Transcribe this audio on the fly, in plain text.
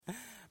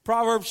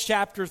Proverbs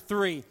chapter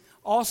 3.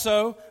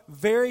 Also,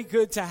 very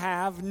good to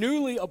have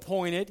newly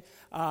appointed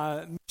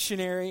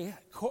missionary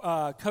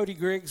Cody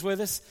Griggs with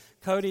us.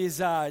 Cody is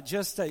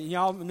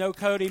y'all know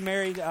Cody,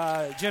 married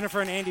Jennifer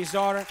and Andy's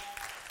daughter.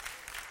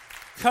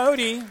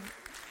 Cody,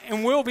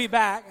 and will be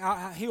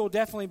back. He will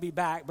definitely be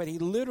back, but he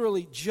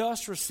literally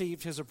just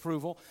received his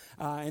approval.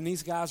 And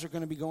these guys are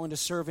going to be going to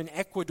serve in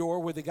Ecuador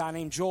with a guy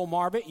named Joel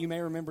Marbett. You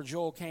may remember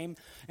Joel came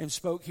and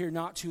spoke here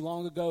not too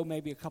long ago,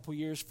 maybe a couple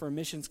years for a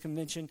missions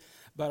convention.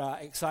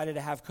 But excited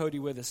to have Cody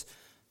with us.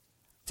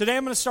 Today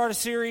I'm going to start a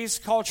series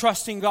called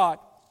Trusting God.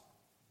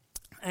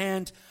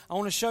 And I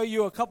want to show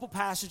you a couple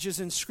passages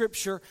in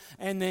Scripture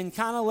and then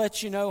kind of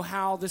let you know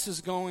how this is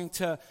going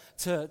to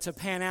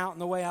pan out in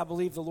the way I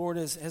believe the Lord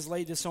has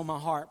laid this on my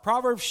heart.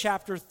 Proverbs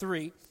chapter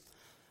 3,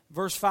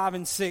 verse 5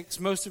 and 6,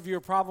 most of you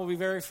are probably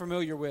very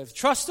familiar with.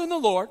 Trust in the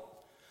Lord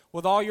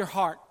with all your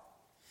heart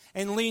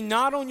and lean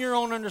not on your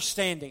own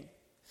understanding.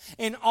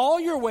 In all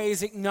your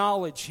ways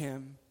acknowledge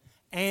Him,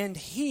 and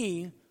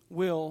He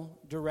will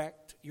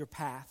direct your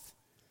path.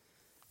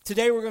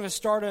 Today we're going to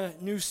start a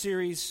new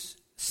series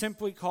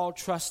simply called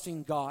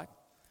Trusting God.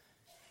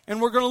 And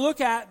we're going to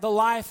look at the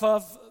life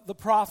of the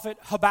prophet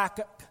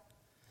Habakkuk.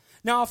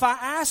 Now, if I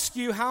ask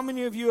you how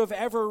many of you have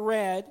ever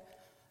read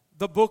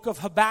the book of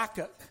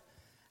Habakkuk,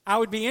 I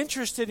would be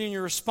interested in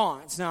your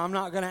response. Now, I'm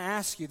not going to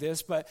ask you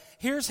this, but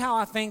here's how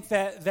I think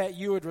that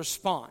you would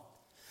respond.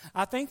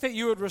 I think that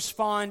you would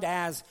respond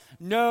as,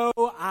 no,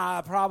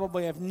 I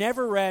probably have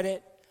never read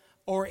it,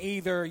 or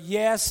either,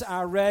 yes,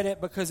 I read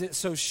it because it's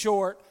so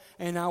short,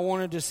 and I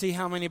wanted to see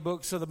how many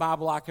books of the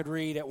Bible I could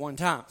read at one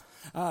time.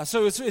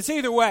 So it's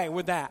either way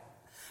with that.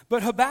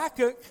 But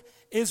Habakkuk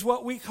is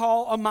what we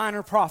call a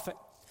minor prophet.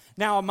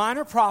 Now, a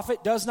minor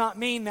prophet does not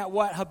mean that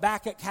what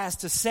Habakkuk has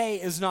to say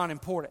is not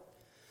important.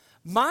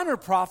 Minor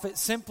prophet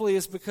simply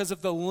is because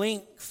of the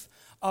length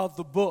of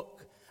the book.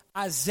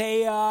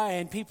 Isaiah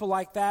and people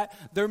like that,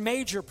 they're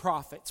major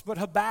prophets. But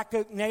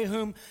Habakkuk,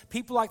 Nahum,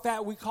 people like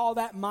that, we call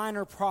that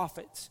minor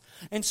prophets.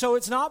 And so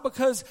it's not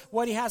because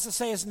what he has to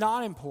say is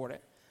not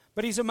important,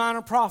 but he's a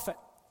minor prophet.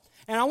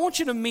 And I want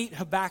you to meet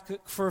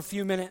Habakkuk for a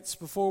few minutes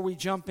before we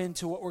jump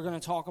into what we're going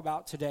to talk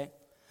about today.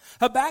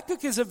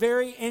 Habakkuk is a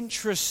very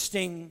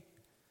interesting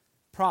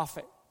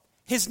prophet.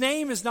 His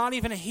name is not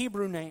even a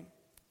Hebrew name.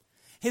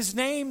 His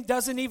name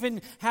doesn't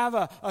even have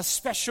a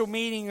special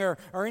meaning or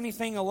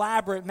anything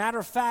elaborate. Matter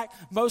of fact,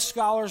 most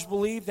scholars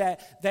believe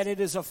that it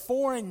is a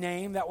foreign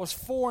name that was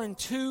foreign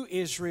to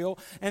Israel,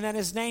 and that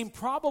his name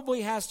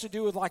probably has to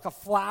do with like a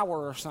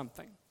flower or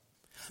something.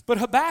 But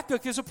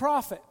Habakkuk is a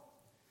prophet.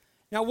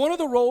 Now, one of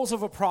the roles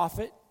of a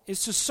prophet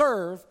is to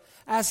serve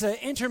as an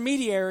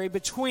intermediary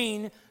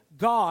between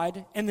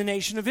God and the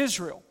nation of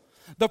Israel.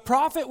 The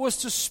prophet was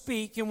to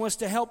speak and was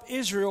to help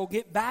Israel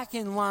get back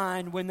in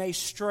line when they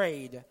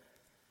strayed.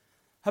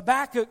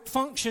 Habakkuk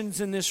functions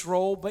in this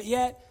role, but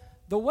yet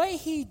the way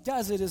he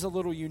does it is a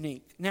little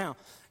unique. Now,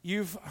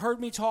 you've heard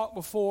me talk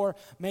before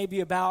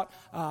maybe about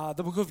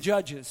the book of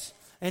Judges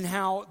and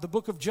how the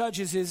book of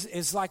Judges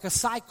is like a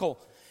cycle.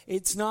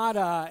 It's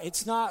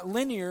not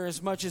linear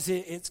as much as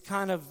it's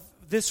kind of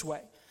this way.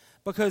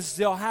 Because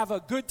they'll have a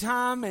good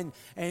time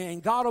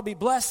and God will be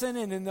blessing,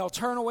 and then they'll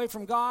turn away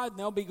from God and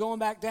they'll be going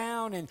back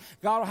down, and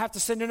God will have to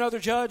send another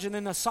judge, and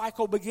then the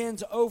cycle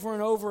begins over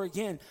and over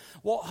again.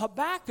 Well,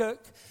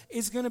 Habakkuk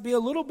is going to be a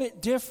little bit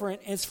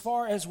different as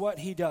far as what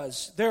he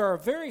does. There are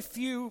very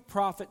few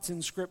prophets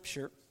in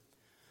Scripture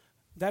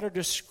that are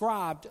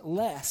described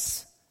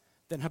less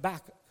than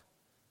Habakkuk.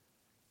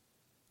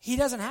 He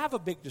doesn't have a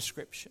big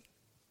description.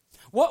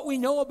 What we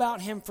know about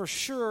him for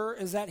sure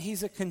is that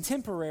he's a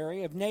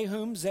contemporary of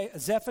Nahum,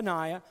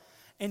 Zephaniah,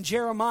 and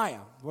Jeremiah.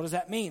 What does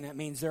that mean? That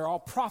means they're all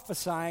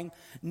prophesying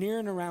near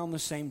and around the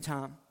same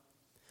time.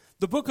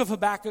 The book of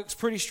Habakkuk's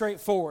pretty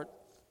straightforward.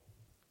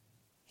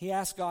 He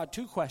asks God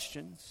two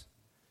questions,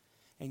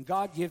 and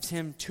God gives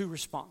him two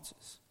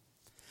responses.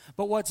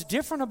 But what's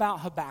different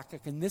about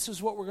Habakkuk, and this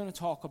is what we're going to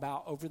talk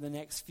about over the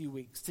next few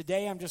weeks.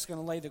 Today I'm just going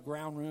to lay the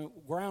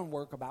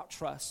groundwork about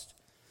trust.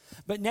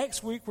 But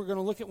next week, we're going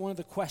to look at one of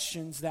the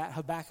questions that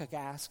Habakkuk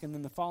asked, and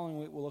then the following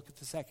week, we'll look at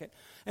the second,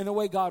 and the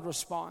way God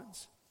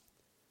responds.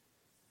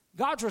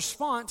 God's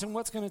response and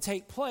what's going to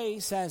take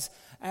place as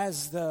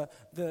the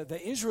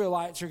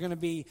Israelites are going to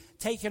be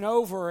taken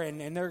over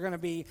and they're going to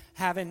be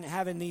having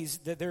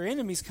their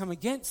enemies come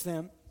against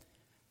them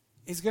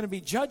is going to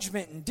be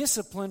judgment and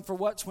discipline for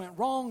what's went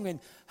wrong. And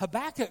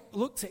Habakkuk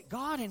looks at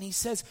God and he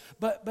says,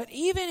 but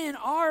even in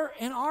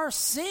our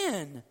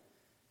sin,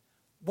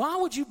 why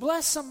would you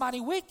bless somebody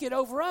wicked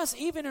over us,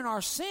 even in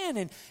our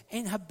sin?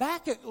 And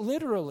Habakkuk,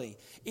 literally,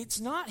 it's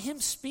not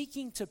him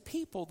speaking to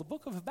people. The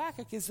book of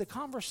Habakkuk is the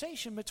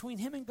conversation between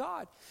him and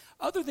God.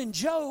 Other than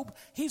Job,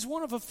 he's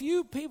one of a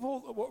few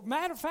people,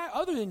 matter of fact,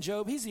 other than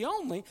Job, he's the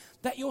only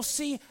that you'll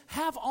see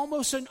have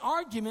almost an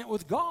argument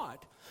with God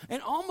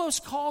and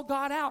almost call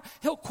God out.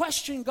 He'll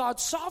question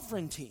God's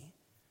sovereignty.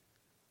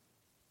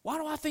 Why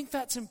do I think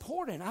that's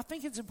important? I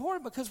think it's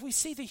important because we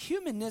see the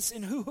humanness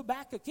in who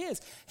Habakkuk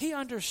is. He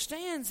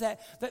understands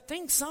that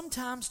things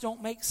sometimes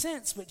don't make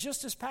sense. But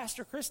just as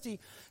Pastor Christy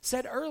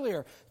said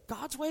earlier,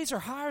 God's ways are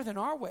higher than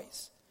our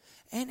ways.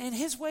 And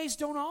his ways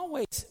don't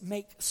always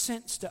make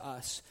sense to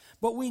us.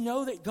 But we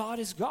know that God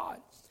is God.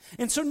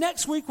 And so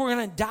next week we're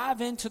going to dive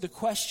into the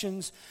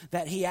questions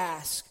that he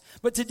asked.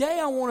 But today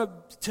I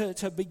want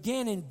to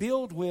begin and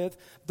build with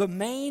the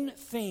main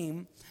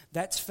theme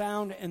that's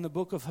found in the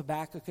book of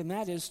Habakkuk, and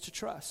that is to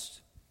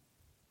trust.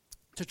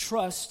 To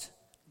trust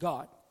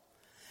God.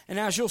 And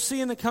as you'll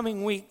see in the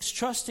coming weeks,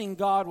 trusting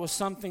God was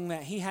something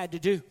that he had to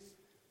do.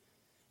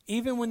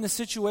 Even when the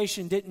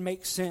situation didn't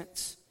make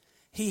sense,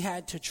 he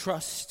had to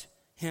trust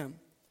him.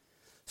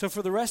 So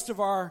for the rest of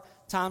our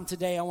time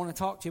today, I want to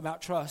talk to you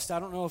about trust. I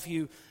don't know if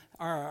you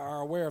are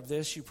aware of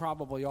this. You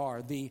probably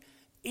are. The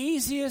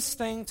easiest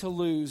thing to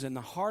lose and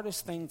the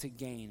hardest thing to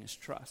gain is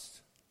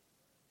trust.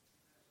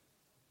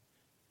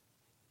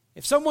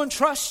 If someone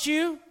trusts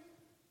you,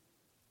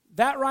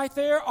 that right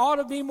there ought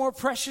to be more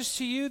precious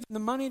to you than the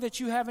money that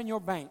you have in your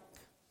bank,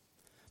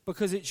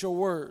 because it's your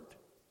word.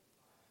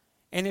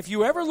 And if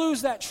you ever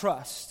lose that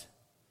trust,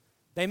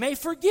 they may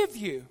forgive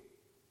you,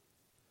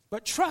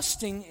 but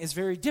trusting is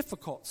very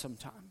difficult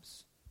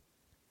sometimes.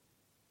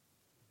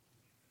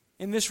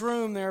 In this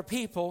room, there are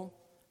people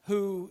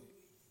who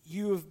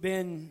you have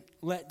been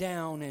let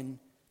down and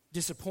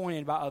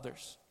disappointed by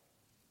others.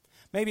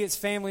 Maybe it's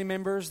family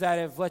members that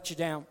have let you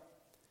down.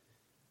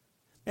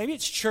 Maybe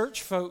it's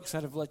church folks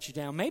that have let you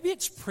down. Maybe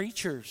it's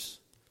preachers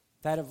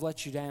that have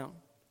let you down.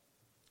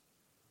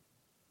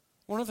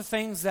 One of the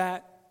things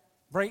that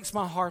breaks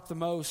my heart the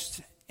most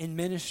in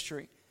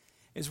ministry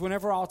is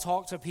whenever I'll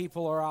talk to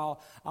people or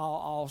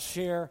I'll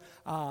share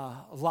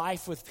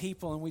life with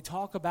people, and we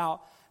talk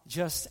about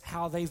just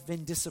how they've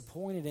been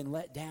disappointed and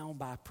let down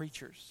by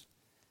preachers.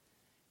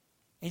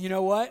 And you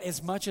know what?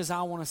 As much as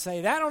I want to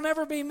say, that'll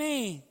never be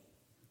me,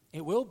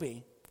 it will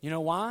be. You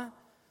know why?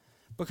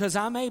 Because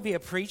I may be a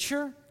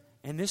preacher,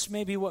 and this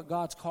may be what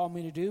God's called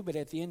me to do, but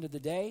at the end of the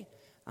day,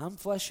 I'm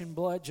flesh and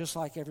blood just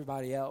like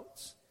everybody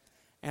else.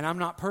 And I'm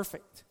not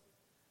perfect.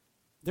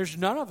 There's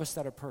none of us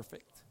that are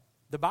perfect.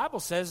 The Bible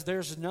says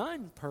there's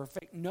none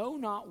perfect, no,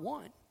 not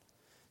one.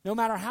 No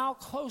matter how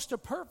close to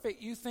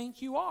perfect you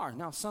think you are.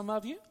 Now, some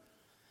of you,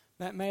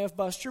 that may have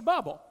bust your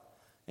bubble.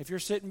 If you're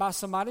sitting by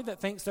somebody that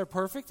thinks they're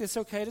perfect, it's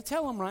okay to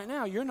tell them right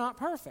now, you're not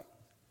perfect.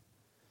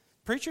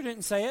 Preacher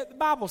didn't say it, the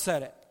Bible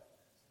said it.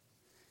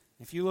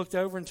 If you looked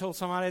over and told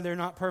somebody they're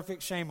not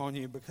perfect, shame on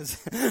you, because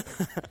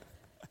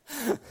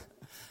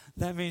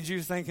that means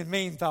you're thinking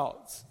mean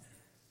thoughts.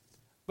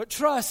 But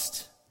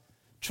trust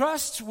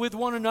with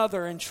one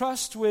another, and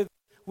trust with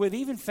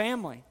even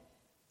family.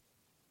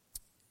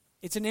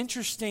 It's an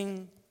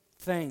interesting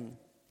thing.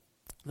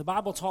 The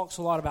Bible talks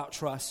a lot about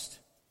trust.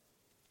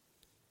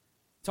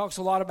 It talks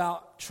a lot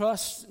about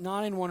trust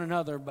not in one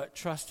another, but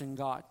trust in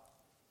God.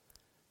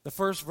 The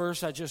first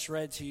verse I just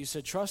read to you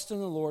said, trust in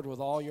the Lord with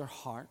all your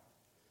heart,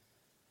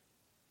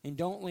 and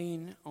don't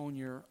lean on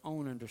your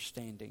own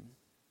understanding.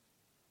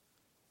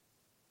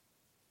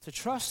 To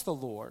trust the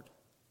Lord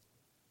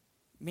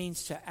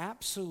means to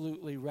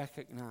absolutely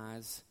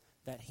recognize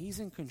that he's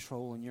in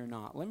control and you're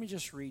not. Let me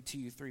just read to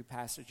you 3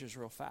 passages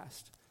real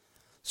fast.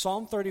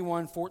 Psalm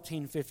 31,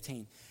 14,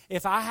 15.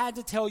 If I had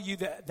to tell you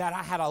that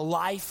I had a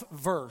life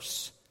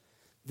verse,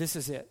 this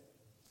is it.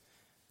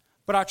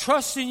 But I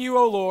trust in you,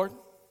 O Lord.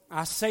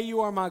 I say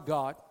you are my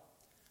God.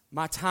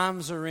 My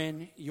times are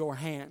in your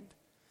hand.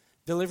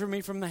 Deliver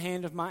me from the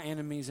hand of my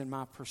enemies and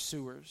my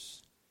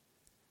pursuers.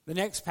 The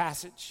next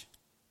passage,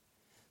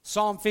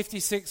 Psalm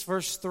 56,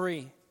 verse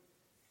 3.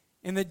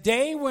 In the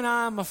day when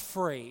I am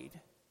afraid,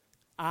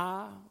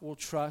 I will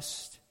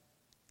trust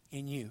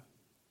in you.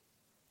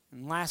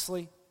 And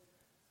lastly,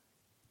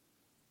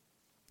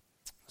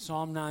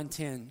 Psalm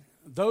 9:10.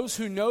 Those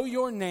who know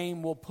your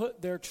name will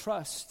put their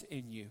trust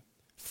in you.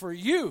 For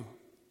you,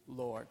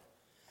 Lord,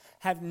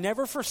 have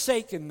never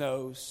forsaken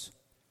those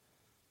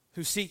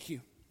who seek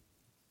you.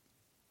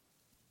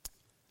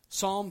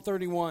 Psalm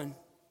 31.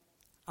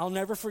 I'll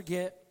never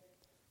forget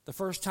the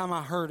first time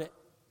I heard it.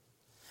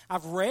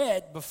 I've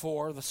read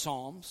before the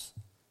Psalms,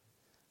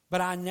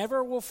 but I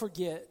never will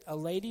forget a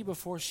lady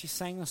before she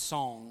sang a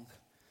song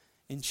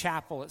in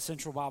chapel at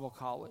Central Bible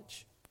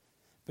College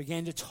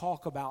began to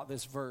talk about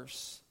this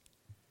verse.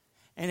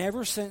 And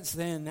ever since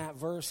then, that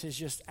verse has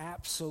just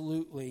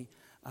absolutely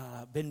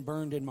been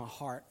burned in my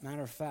heart.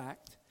 Matter of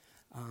fact,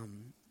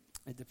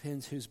 it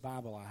depends whose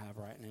Bible I have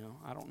right now.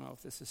 I don't know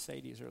if this is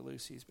Sadie's or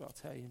Lucy's, but I'll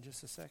tell you in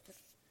just a second.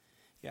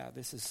 Yeah,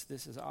 this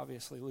is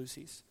obviously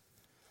Lucy's.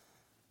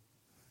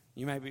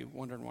 You may be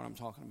wondering what I'm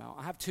talking about.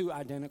 I have 2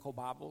 identical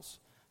Bibles.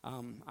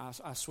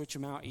 I switch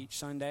them out each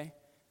Sunday.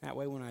 That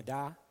way when I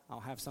die,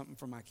 I'll have something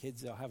for my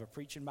kids. They'll have a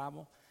preaching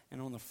Bible.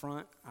 And on the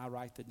front, I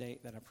write the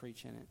date that I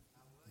preach in it.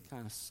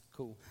 Kind of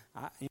cool.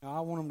 I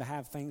want them to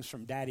have things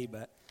from Daddy,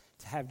 but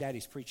to have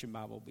Daddy's preaching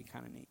Bible would be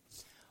kind of neat.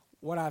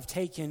 What I've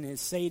taken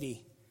is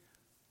Sadie,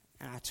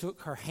 and I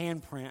took her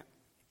handprint,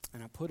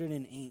 and I put it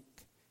in ink,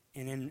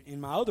 And in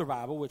my other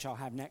Bible, which I'll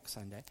have next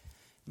Sunday,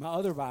 my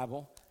other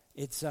Bible,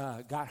 it's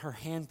got her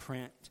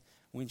handprint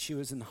when she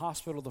was in the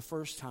hospital the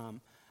first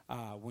time,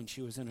 when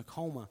she was in a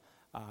coma.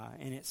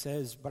 And it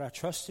says, "But I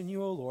trust in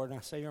you, O Lord, and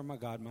I say, you're my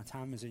God, my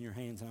time is in your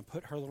hands." And I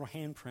put her little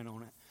handprint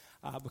on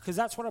it because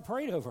that's what I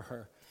prayed over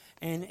her.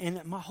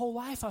 And my whole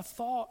life I've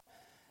thought,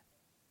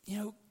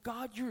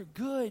 God, you're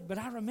good. But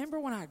I remember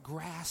when I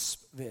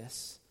grasped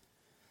this.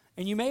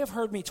 And you may have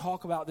heard me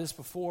talk about this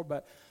before,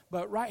 but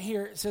right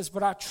here it says,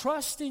 "But I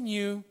trust in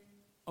you,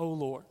 O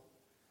Lord."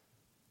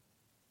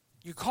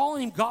 You're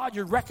calling him God.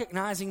 You're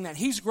recognizing that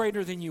he's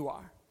greater than you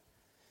are.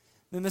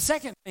 Then the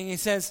second thing, he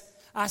says,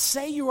 "I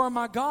say you are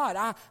my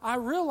God." I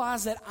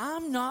realize that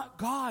I'm not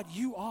God.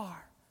 You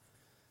are.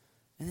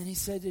 And then he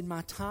said, "And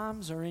my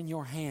times are in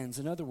your hands."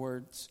 In other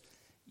words,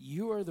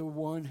 you are the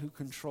one who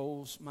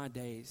controls my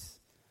days.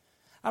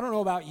 I don't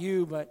know about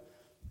you, but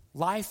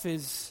life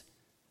is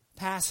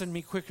passing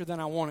me quicker than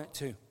I want it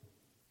to.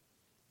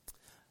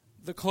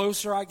 The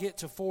closer I get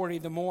to 40,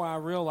 the more I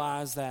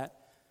realize that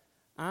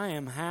I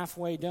am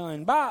halfway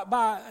done.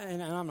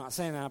 And I'm not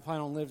saying that I plan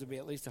on live to be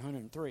at least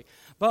 103.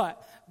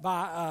 But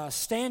by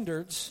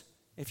standards,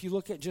 if you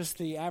look at just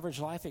the average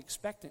life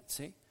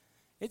expectancy,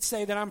 it'd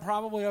say that I'm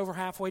probably over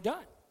halfway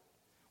done.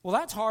 Well,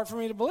 that's hard for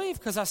me to believe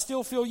because I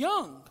still feel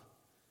young.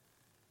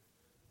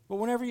 But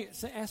whenever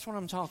that's what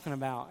I'm talking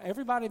about.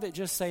 Everybody that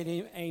just say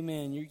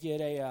amen, you get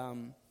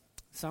a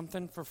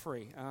something for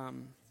free.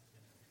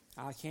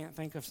 I can't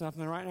think of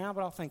something right now,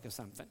 but I'll think of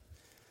something.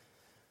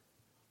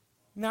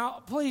 Now,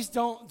 please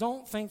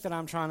don't think that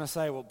I'm trying to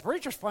say, well,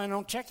 preacher's planning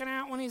on checking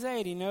out when he's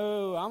 80.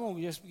 No, I'm going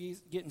to just be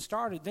getting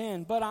started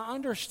then. But I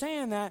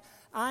understand that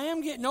I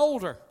am getting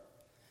older.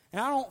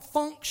 And I don't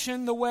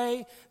function the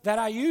way that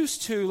I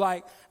used to.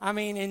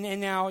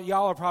 And now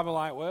y'all are probably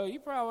like, well, you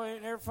probably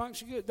ain't never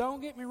functioned good.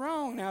 Don't get me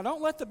wrong now.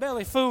 Don't let the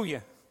belly fool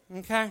you,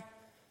 okay?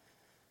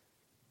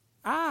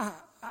 I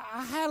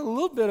had a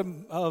little bit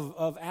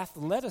of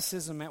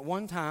athleticism at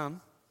one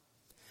time.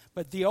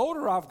 But the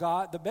older I've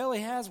got, the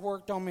belly has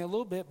worked on me a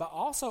little bit, but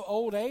also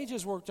old age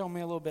has worked on me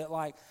a little bit,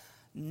 like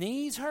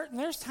knees hurting.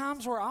 There's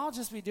times where I'll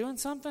just be doing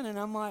something, and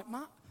I'm like,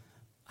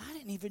 I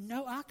didn't even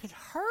know I could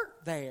hurt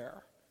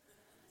there.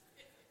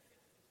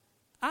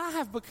 I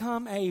have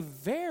become a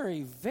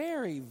very,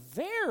 very,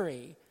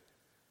 very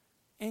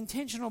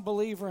intentional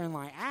believer in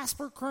like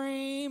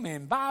Aspercream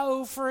and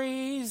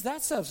BioFreeze.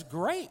 That stuff's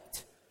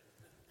great.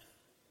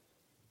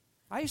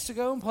 I used to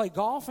go and play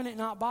golf and it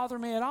not bother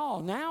me at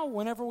all. Now,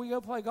 whenever we go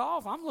play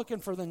golf, I'm looking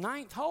for the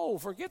 9th hole.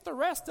 Forget the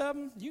rest of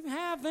them. You can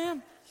have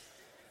them.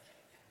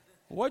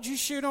 What'd you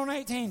shoot on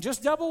 18?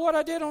 Just double what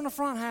I did on the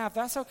front half.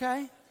 That's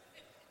okay.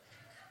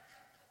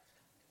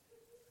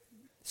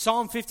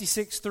 Psalm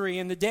 56:3,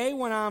 "In the day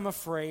when I'm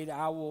afraid,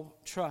 I will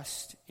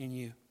trust in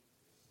you."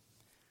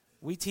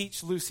 We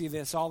teach Lucy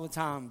this all the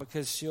time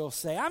because she'll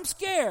say, "I'm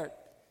scared."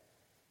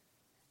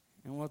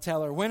 And we'll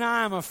tell her, "When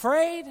I'm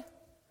afraid,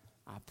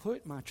 I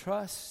put my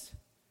trust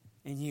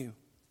in you."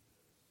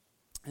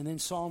 And then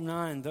Psalm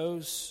 9,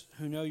 "Those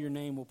who know your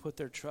name will put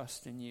their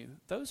trust in you."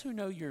 Those who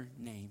know your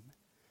name.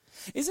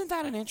 Isn't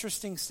that an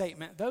interesting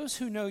statement? Those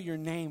who know your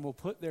name will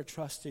put their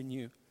trust in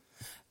you.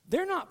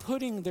 They're not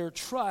putting their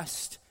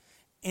trust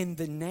in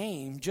the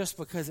name just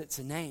because it's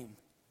a name.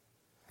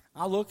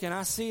 I look and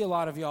I see a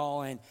lot of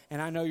y'all and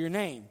I know your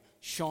name.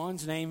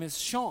 Sean's name is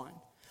Sean.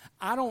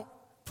 I don't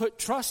put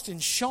trust in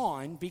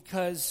Sean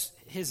because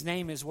his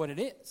name is what it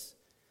is.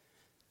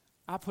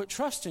 I put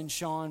trust in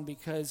Sean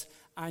because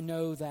I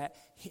know that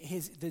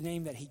the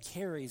name that he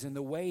carries and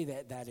the way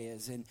that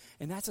is. And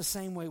that's the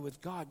same way with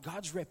God.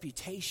 God's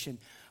reputation,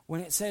 when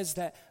it says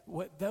that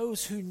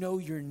those who know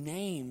your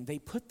name, they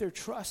put their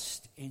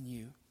trust in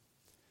you.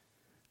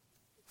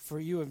 "For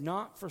you have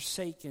not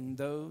forsaken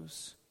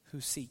those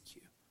who seek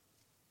you."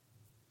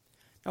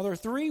 Now, there are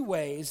 3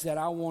 ways that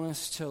I want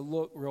us to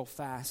look real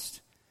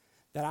fast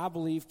that I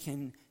believe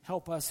can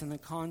help us in the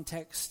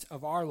context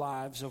of our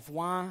lives of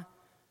why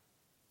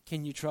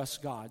can you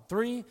trust God.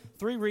 Three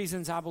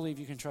reasons I believe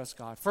you can trust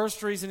God.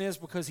 First reason is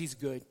because he's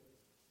good.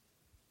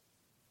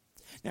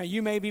 Now,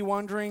 you may be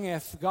wondering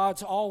if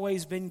God's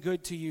always been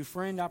good to you.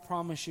 Friend, I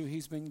promise you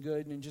he's been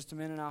good. And in just a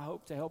minute, I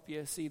hope to help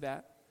you see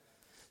that.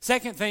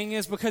 Second thing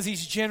is because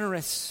he's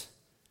generous.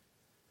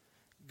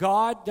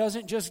 God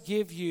doesn't just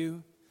give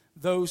you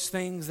those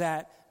things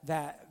that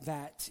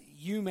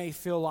you may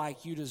feel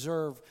like you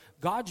deserve.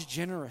 God's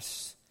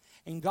generous.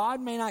 And God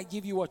may not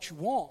give you what you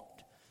want.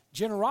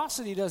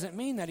 Generosity doesn't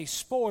mean that he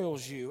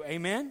spoils you.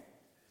 Amen?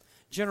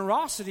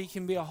 Generosity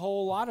can be a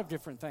whole lot of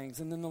different things.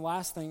 And then the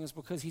last thing is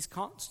because he's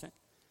constant.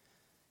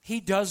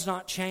 He does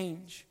not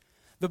change.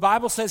 The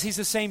Bible says he's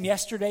the same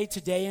yesterday,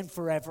 today, and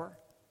forever.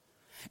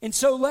 And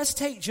so let's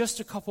take just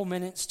a couple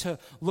minutes to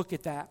look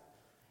at that.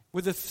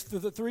 With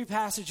the 3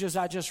 passages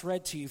I just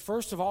read to you.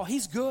 First of all,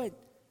 he's good.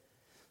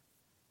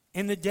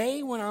 In the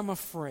day when I'm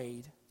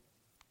afraid,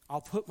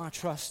 I'll put my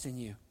trust in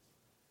you.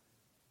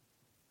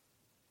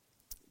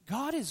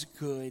 God is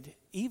good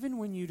even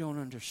when you don't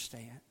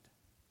understand.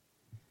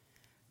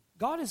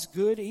 God is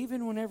good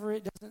even whenever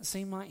it doesn't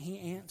seem like He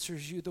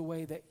answers you the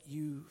way that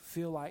you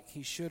feel like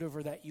He should have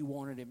or that you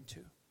wanted Him to.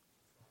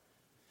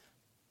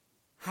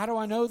 How do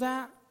I know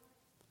that?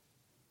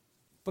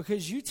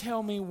 Because you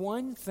tell me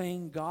one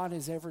thing God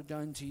has ever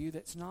done to you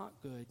that's not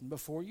good. And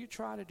before you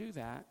try to do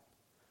that,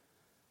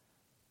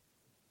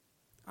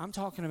 I'm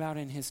talking about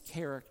in His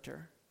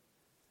character.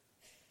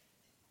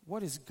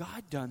 What has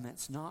God done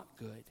that's not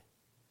good?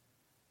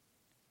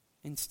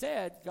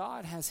 Instead,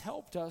 God has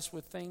helped us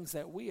with things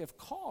that we have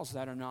caused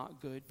that are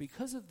not good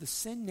because of the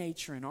sin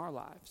nature in our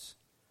lives.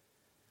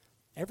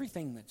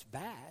 Everything that's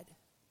bad,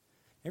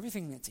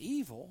 everything that's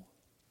evil,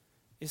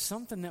 is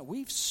something that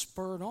we've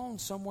spurred on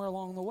somewhere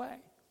along the way.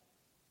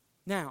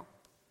 Now,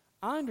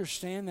 I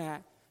understand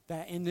that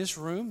in this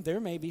room there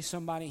may be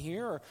somebody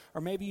here, or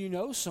maybe you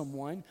know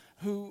someone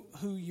who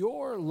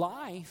your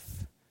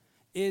life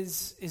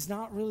is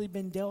not really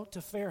been dealt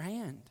a fair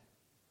hand.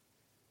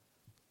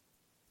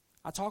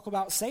 I talk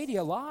about Sadie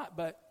a lot,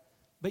 but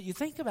you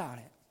think about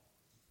it.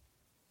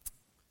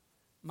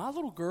 My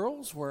little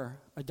girls were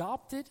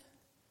adopted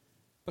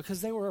because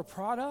they were a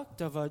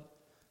product of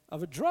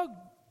a drug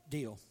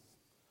deal.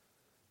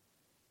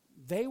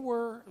 They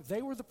were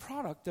the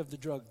product of the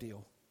drug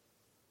deal.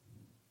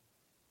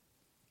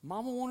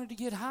 Mama wanted to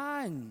get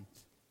high, and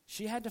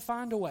she had to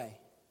find a way.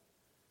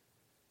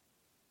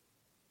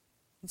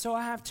 And so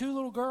I have two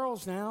little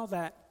girls now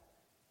that,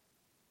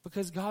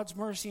 because God's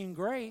mercy and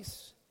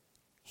grace,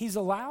 He's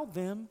allowed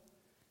them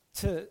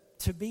to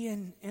be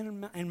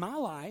in my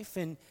life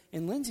and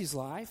in Lindsay's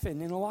life and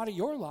in a lot of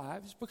your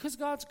lives because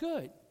God's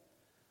good.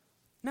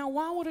 Now,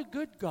 why would a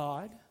good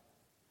God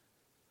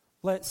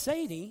let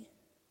Sadie,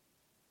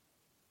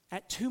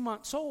 at 2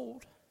 months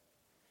old,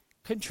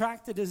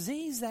 contract a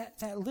disease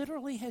that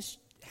literally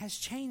has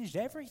changed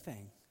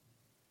everything?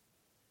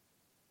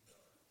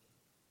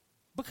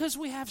 Because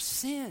we have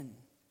sin.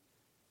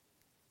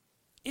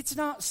 It's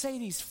not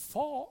Sadie's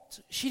fault.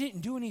 She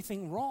didn't do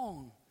anything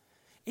wrong.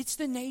 It's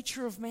the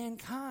nature of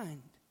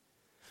mankind.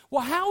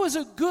 Well, how is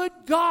a good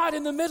God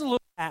in the middle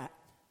of that?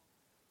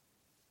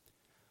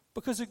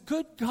 Because a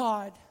good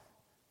God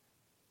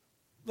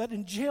let a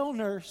jail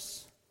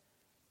nurse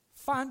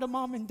find a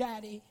mom and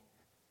daddy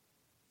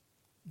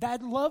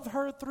that love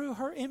her through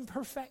her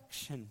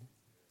imperfection.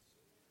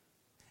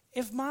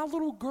 If my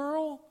little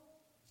girl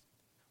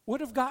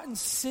would have gotten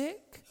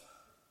sick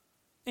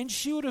and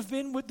she would have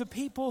been with the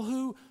people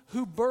who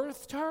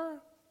birthed her,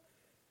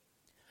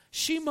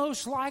 she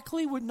most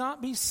likely would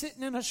not be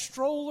sitting in a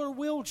stroller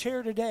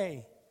wheelchair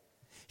today.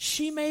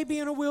 She may be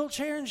in a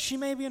wheelchair and she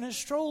may be in a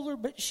stroller,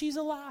 but she's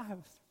alive.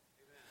 Amen.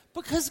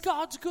 Because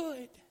God's good.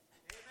 Amen.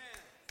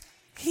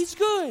 He's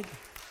good.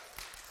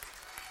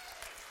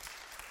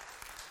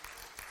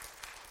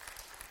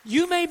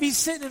 You may be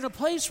sitting in a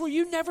place where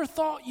you never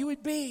thought you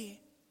would be.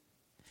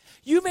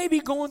 You may be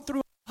going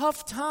through a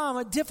tough time,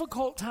 a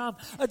difficult time,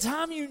 a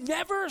time you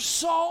never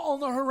saw on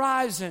the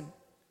horizon.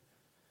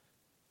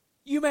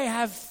 You may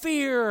have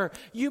fear.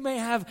 You may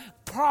have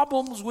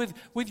problems with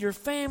your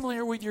family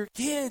or with your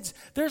kids.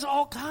 There's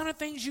all kind of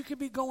things you could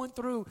be going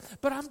through.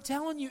 But I'm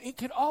telling you, it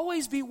could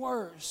always be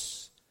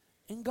worse.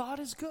 And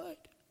God is good.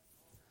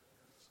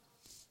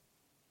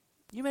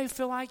 You may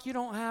feel like you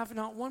don't have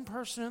not one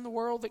person in the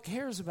world that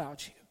cares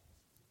about you.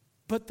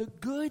 But the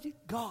good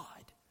God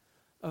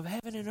of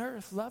heaven and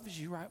earth loves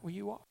you right where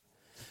you are.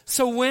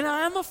 So when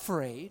I'm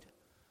afraid,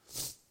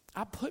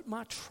 I put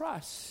my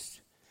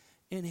trust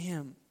in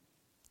Him.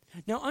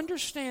 Now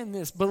understand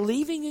this,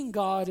 believing in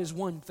God is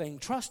one thing,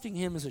 trusting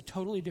Him is a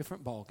totally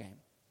different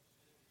ballgame.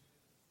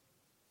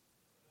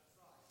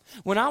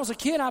 When I was a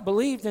kid, I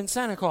believed in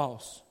Santa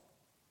Claus.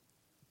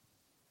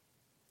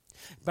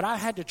 But I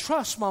had to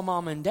trust my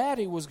mom and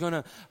daddy was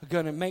gonna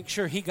make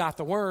sure he got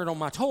the word on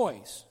my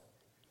toys.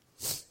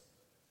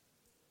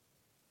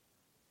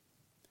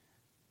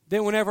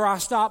 Then whenever I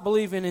stopped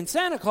believing in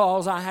Santa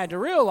Claus, I had to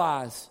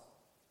realize,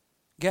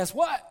 guess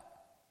what?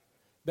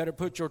 Better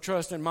put your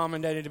trust in mom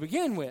and daddy to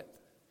begin with.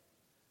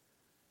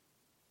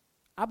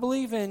 I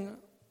believe in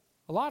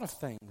a lot of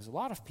things, a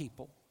lot of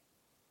people.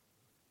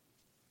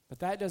 But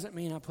that doesn't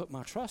mean I put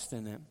my trust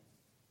in them.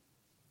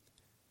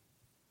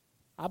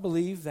 I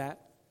believe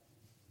that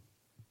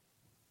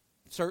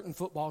certain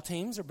football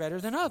teams are better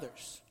than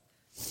others.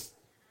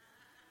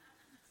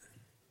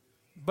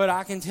 But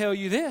I can tell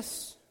you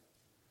this.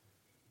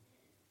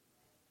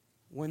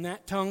 When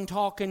that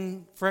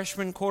tongue-talking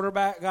freshman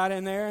quarterback got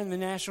in there in the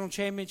national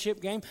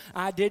championship game,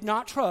 I did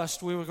not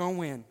trust we were going to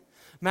win.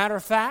 Matter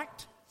of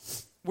fact,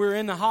 we were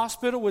in the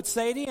hospital with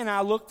Sadie, and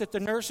I looked at the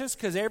nurses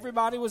because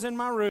everybody was in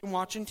my room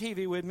watching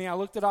TV with me. I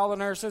looked at all the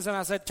nurses, and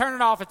I said, "Turn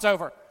it off, it's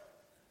over."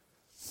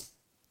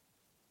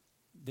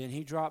 Then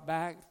he dropped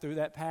back, threw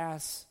that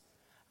pass.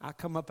 I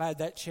come up out of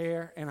that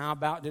chair, and I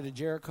about did a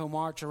Jericho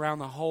march around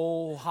the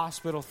whole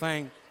hospital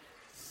thing.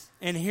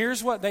 And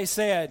here's what they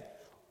said.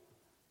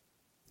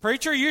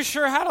 "Preacher, you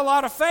sure had a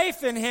lot of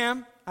faith in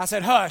him." I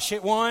said, "Hush,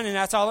 it won, and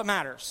that's all that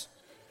matters."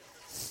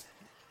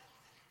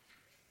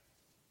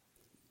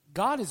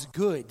 God is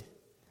good,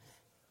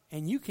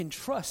 and you can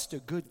trust a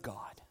good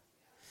God.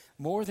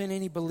 More than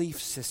any belief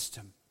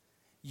system,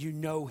 you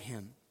know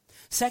him.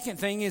 Second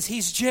thing is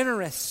he's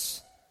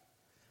generous.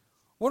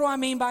 What do I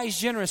mean by he's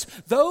generous?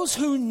 Those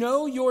who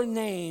know your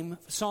name,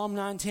 Psalm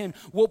 9:10,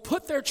 will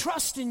put their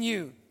trust in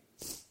you.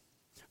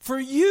 For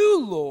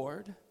you,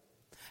 Lord,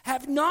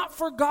 have not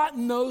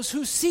forgotten those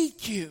who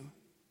seek you.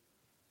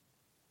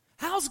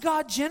 How's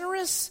God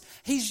generous?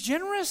 He's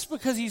generous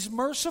because he's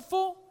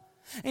merciful.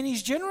 And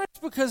he's generous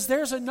because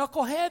there's a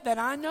knucklehead that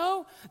I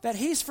know that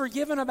he's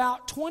forgiven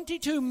about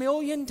 22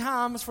 million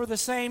times for the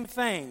same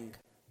thing.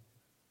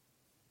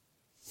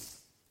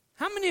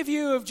 How many of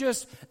you have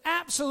just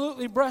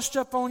absolutely brushed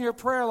up on your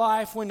prayer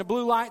life when the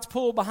blue lights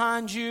pulled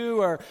behind you,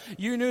 or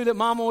you knew that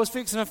mama was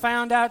fixing to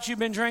find out you've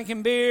been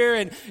drinking beer,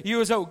 and you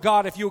was, oh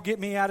God, if you'll get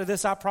me out of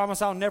this, I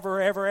promise I'll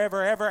never, ever,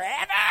 ever, ever,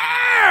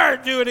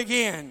 ever do it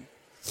again.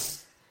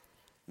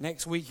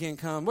 Next weekend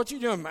come, what you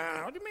doing,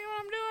 man? What do you mean what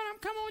I'm doing? I'm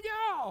coming with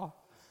y'all.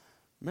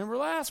 Remember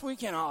last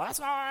weekend? Oh, that's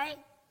all right. I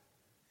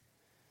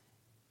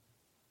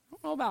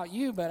don't know about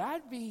you, but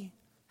I'd be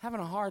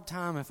having a hard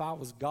time if I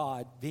was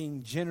God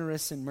being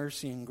generous in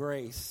mercy and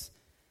grace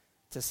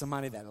to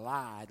somebody that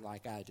lied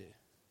like I do.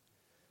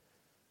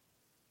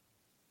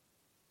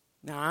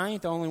 Now, I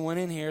ain't the only one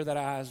in here that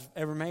has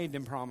ever made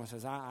them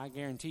promises. I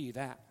guarantee you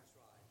that.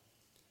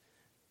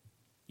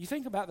 You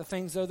think about the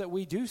things, though, that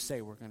we do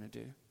say we're going to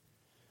do.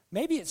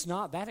 Maybe it's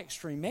not that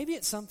extreme. Maybe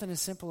it's something as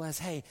simple as,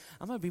 hey,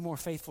 I'm going to be more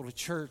faithful to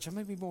church. I'm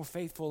going to be more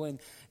faithful in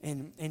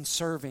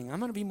serving.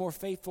 I'm going to be more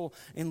faithful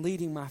in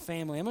leading my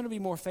family. I'm going to be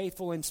more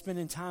faithful in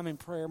spending time in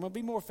prayer. I'm going to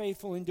be more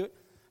faithful in doing.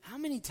 How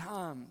many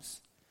times?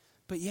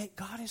 But yet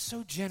God is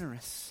so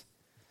generous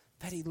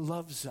that he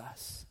loves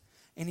us.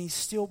 And he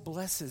still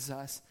blesses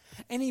us.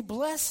 And he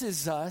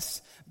blesses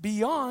us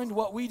beyond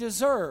what we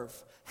deserve.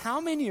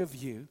 How many of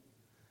you,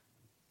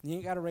 you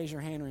ain't got to raise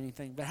your hand or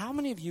anything, but how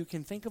many of you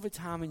can think of a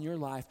time in your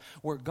life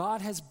where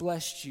God has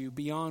blessed you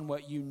beyond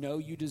what you know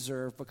you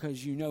deserve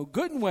because you know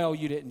good and well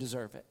you didn't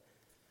deserve it?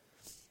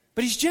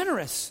 But he's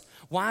generous.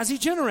 Why is he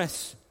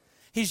generous?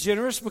 He's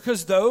generous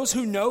because those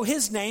who know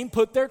his name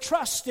put their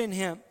trust in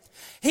him.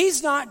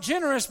 He's not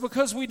generous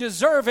because we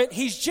deserve it.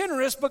 He's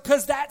generous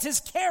because that's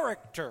his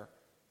character.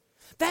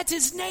 That's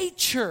his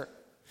nature.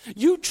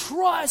 You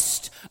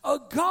trust a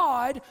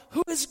God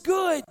who is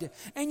good,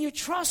 and you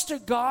trust a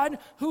God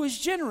who is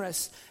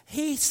generous.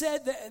 He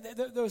said,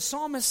 the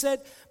psalmist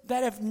said,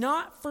 that have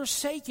not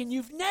forsaken,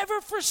 you've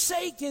never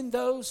forsaken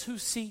those who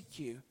seek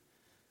you.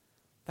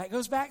 That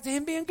goes back to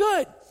him being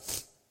good.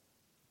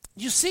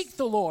 You seek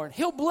the Lord.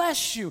 He'll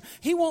bless you.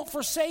 He won't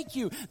forsake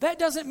you. That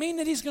doesn't mean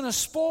that he's going to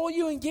spoil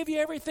you and give you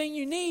everything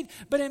you need,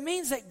 but it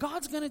means that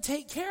God's going to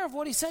take care of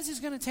what he says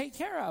he's going to take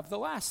care of. The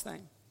last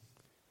thing.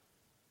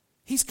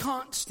 He's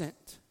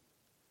constant.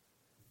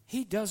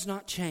 He does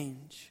not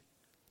change.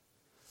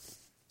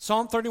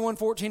 Psalm 31,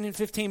 14 and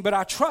 15. But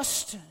I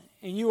trust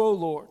in you, O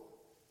Lord.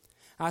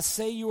 I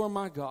say you are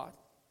my God.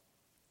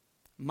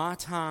 My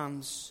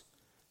times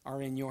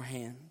are in your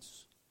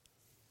hands.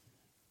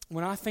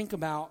 When I think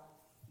about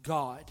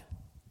God,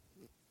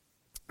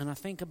 and I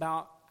think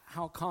about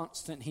how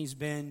constant he's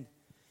been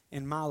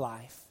in my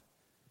life,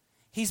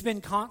 he's been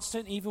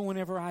constant even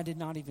whenever I did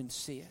not even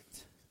see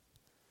it.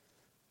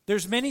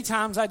 There's many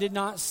times I did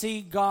not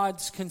see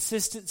God's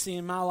consistency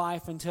in my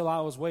life until I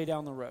was way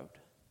down the road.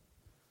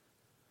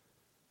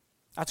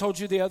 I told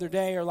you the other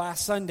day or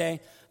last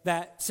Sunday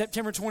that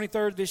September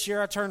 23rd this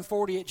year I turned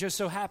 40. It just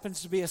so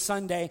happens to be a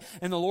Sunday,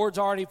 and the Lord's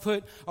already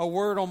put a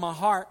word on my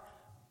heart.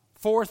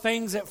 4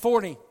 things at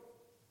 40.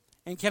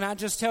 And can I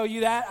just tell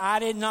you that? I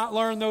did not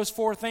learn those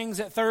 4 things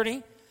at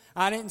 30.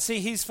 I didn't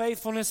see his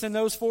faithfulness in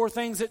those 4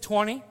 things at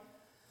 20.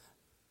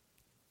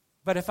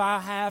 But if I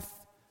have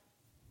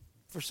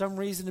for some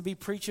reason to be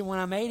preaching when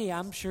I'm 80,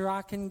 I'm sure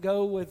I can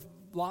go with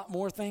a lot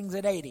more things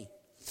at 80.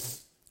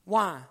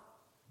 Why?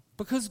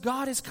 Because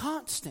God is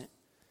constant.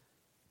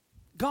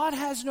 God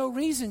has no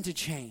reason to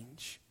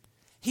change.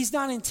 He's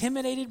not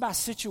intimidated by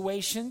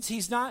situations.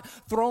 He's not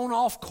thrown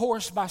off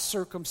course by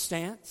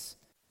circumstance.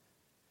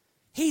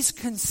 He's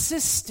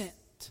consistent.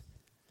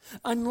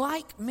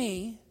 Unlike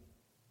me,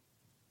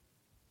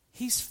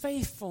 he's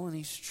faithful and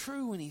he's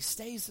true and he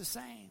stays the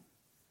same.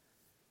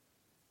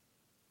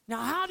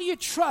 Now, how do you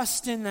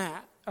trust in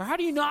that? Or how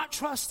do you not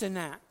trust in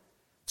that?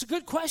 It's a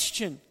good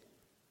question.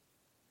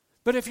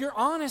 But if you're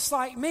honest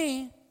like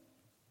me,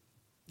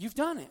 you've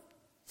done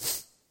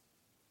it.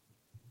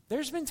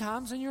 There's been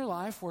times in your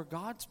life where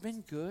God's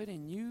been good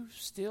and you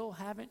still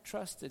haven't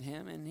trusted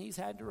him, and he's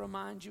had to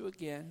remind you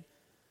again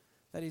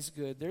that he's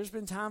good. There's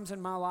been times in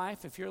my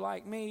life, if you're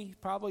like me,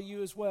 probably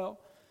you as well,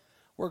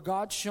 where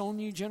God's shown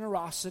you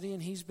generosity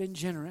and he's been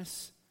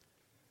generous.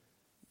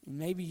 And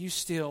maybe you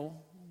still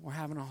we're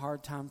having a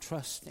hard time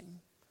trusting.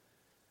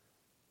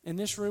 In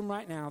this room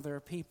right now, there are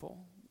people.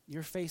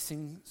 You're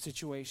facing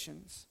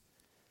situations.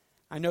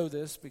 I know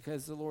this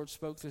because the Lord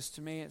spoke this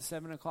to me at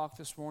 7 o'clock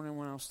this morning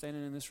when I was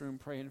standing in this room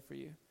praying for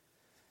you.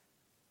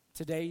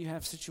 Today you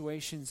have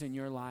situations in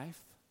your life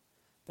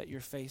that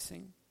you're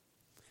facing.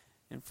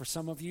 And for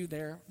some of you,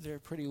 they're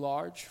pretty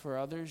large. For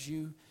others,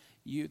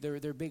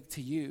 they're big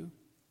to you.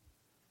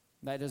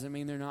 That doesn't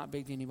mean they're not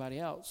big to anybody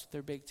else.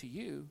 They're big to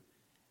you.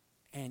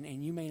 And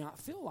you may not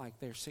feel like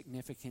they're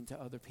significant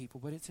to other people,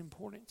 but it's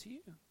important to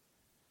you.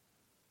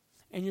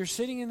 And you're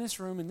sitting in this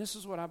room, and this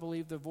is what I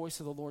believe the voice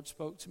of the Lord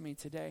spoke to me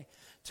today,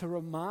 to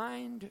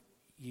remind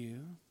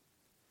you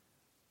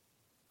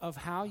of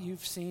how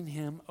you've seen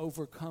Him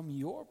overcome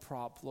your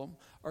problem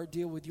or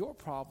deal with your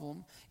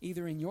problem,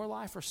 either in your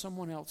life or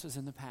someone else's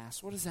in the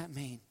past. What does that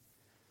mean?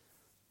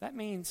 That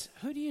means,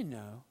 who do you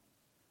know,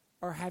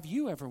 or have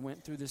you ever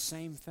went through the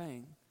same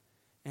thing,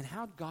 and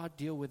how did God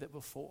deal with it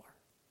before?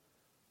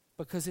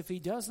 Because if He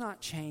does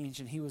not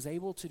change and He was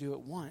able to do it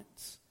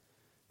once,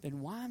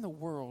 then why in the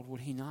world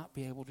would He not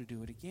be able to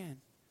do it again?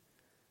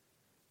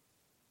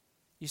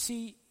 You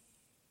see,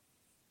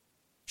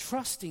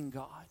 trusting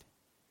God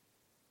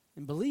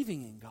and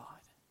believing in God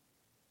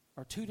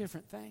are two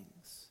different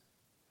things.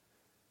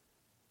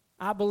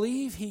 I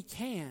believe He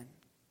can.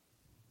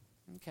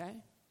 Okay?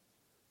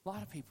 A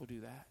lot of people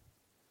do that.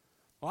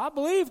 Well, I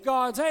believe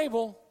God's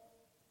able.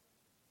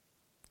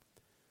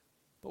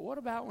 But what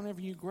about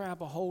whenever you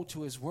grab a hold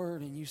to His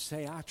Word and you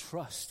say, I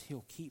trust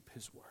He'll keep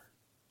His Word?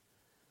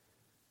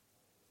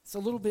 It's a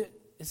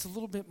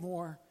little bit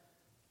more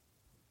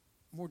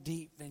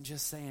deep than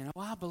just saying, oh,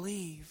 I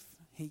believe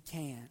He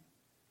can.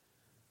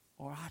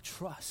 Or I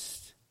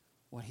trust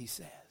what He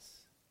says.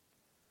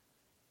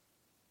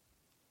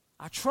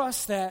 I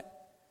trust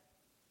that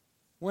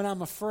when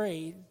I'm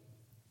afraid,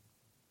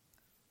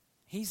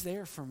 He's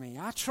there for me.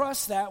 I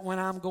trust that when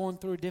I'm going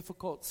through a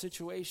difficult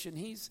situation,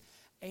 He's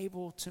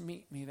able to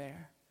meet me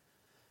there.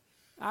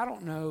 I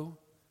don't know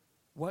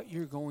what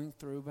you're going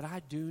through, but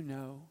I do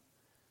know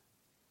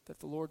that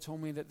the Lord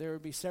told me that there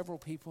would be several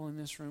people in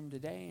this room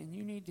today, and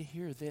you need to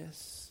hear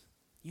this.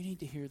 You need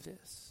to hear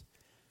this.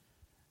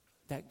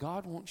 That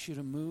God wants you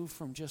to move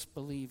from just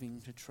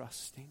believing to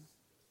trusting.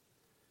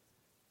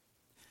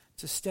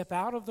 To step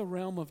out of the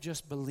realm of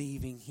just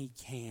believing He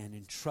can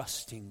and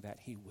trusting that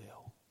He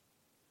will.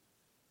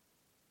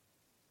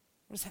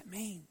 What does that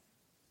mean?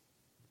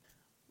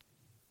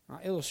 I'll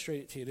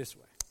illustrate it to you this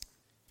way.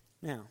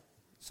 Now,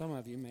 some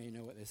of you may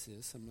know what this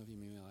is. Some of you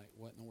may be like,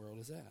 what in the world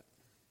is that?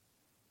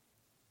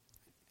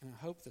 And I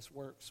hope this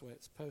works the way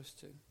it's supposed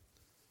to.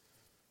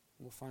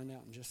 We'll find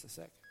out in just a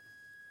second.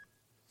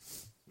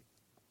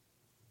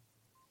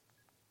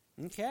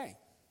 Okay.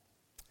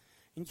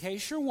 In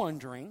case you're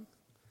wondering,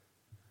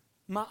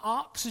 my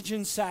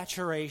oxygen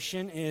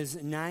saturation is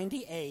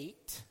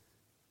 98,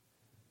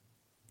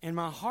 and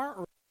my heart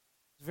rate at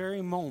this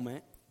very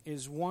moment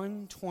is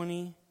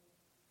 122.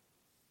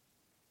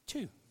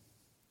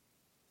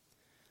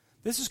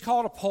 This is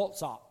called a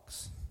pulse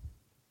ox.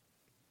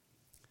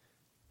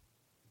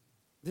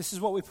 This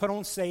is what we put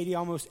on Sadie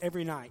almost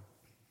every night.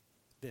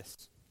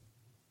 This.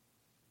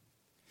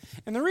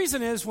 And the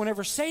reason is,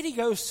 whenever Sadie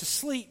goes to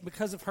sleep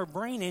because of her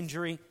brain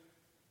injury,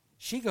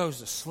 she goes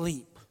to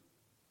sleep.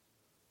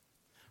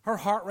 Her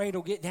heart rate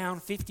will get down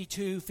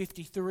 52,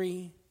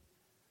 53,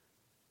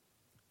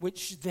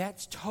 which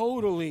that's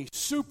totally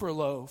super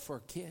low for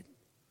a kid.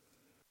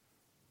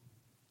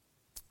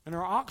 And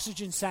her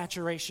oxygen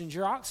saturations,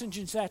 your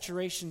oxygen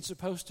saturation is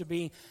supposed to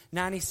be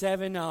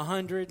 97 to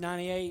 100,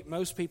 98.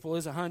 Most people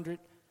is 100.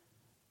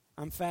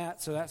 I'm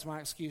fat, so that's my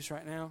excuse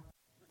right now.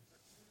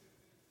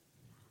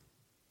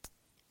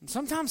 And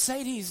sometimes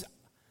Sadie's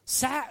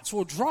sats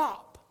will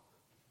drop.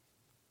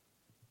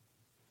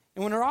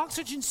 And when her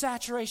oxygen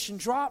saturation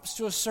drops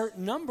to a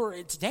certain number,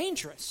 it's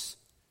dangerous.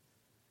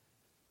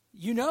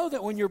 You know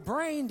that when your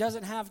brain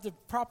doesn't have the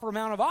proper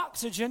amount of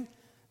oxygen,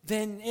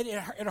 then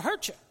it'll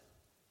hurt you.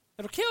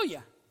 It'll kill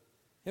you.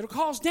 It'll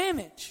cause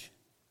damage.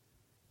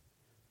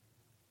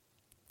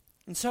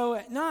 And so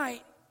at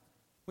night,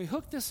 we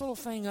hook this little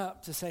thing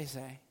up to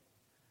Say.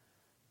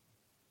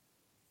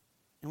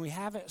 And we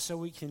have it so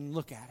we can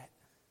look at it.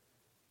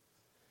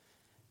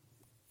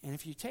 And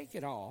if you take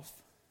it off,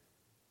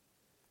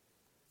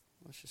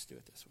 let's just do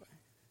it this way.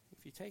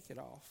 If you take it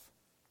off,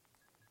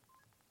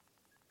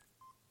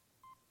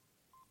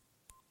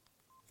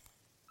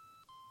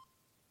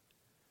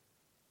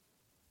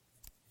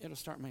 it'll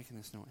start making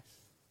this noise.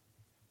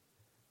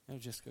 It'll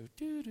just go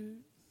doo-doo.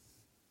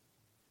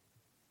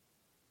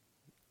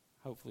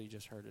 Hopefully you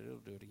just heard it. It'll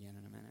do it again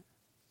in a minute.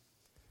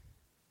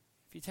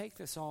 If you take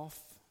this off,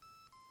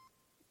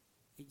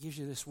 it gives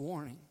you this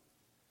warning.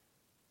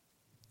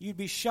 You'd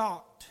be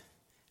shocked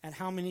at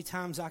how many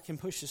times I can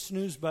push the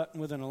snooze button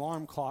with an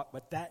alarm clock,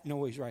 but that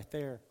noise right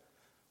there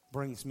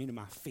brings me to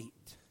my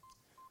feet.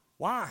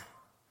 Why?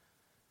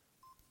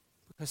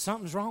 Because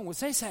something's wrong with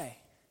Say.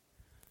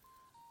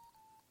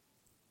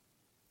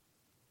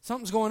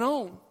 Something's going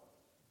on.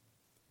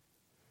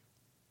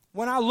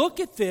 When I look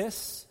at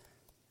this,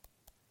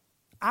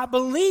 I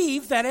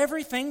believe that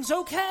everything's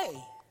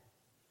okay.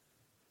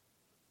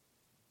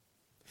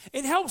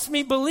 It helps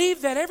me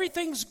believe that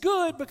everything's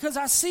good because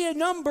I see a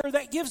number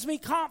that gives me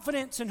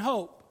confidence and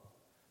hope.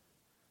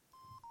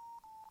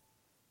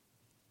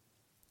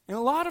 And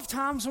a lot of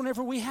times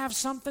whenever we have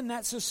something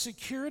that's a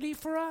security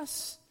for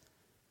us,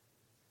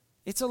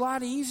 it's a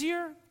lot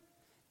easier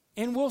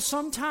and will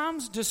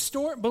sometimes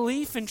distort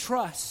belief and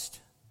trust.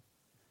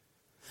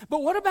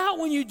 But what about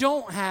when you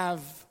don't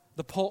have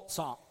the pulse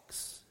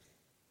ox?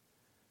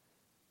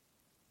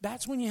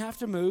 That's when you have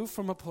to move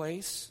from a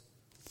place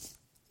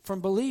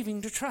from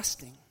believing to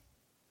trusting.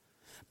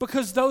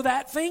 Because though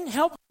that thing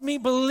helps me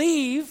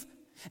believe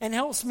and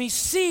helps me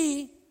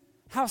see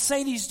how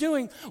Sadie's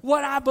doing,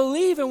 what I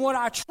believe and what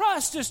I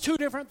trust is two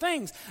different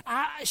things.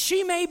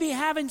 She may be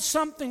having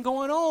something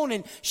going on,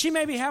 and she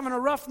may be having a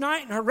rough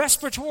night, and her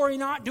respiratory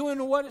not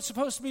doing what it's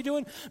supposed to be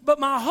doing. But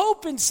my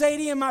hope in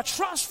Sadie and my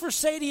trust for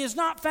Sadie is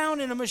not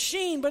found in a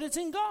machine, but it's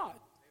in God.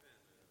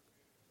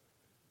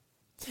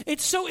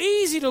 It's so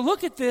easy to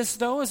look at this,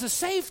 though, as a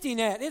safety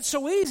net. It's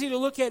so easy to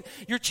look at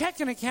your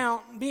checking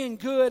account being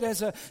good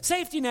as a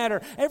safety net,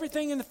 or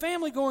everything in the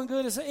family going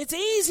good. It's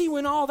easy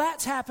when all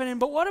that's happening,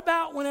 but what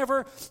about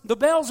whenever the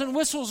bells and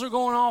whistles are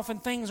going off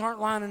and things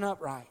aren't lining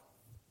up right?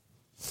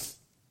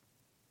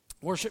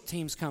 Worship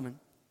team's coming.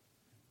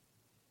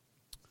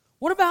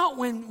 What about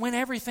when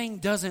everything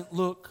doesn't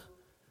look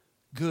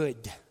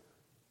good?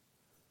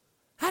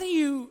 How do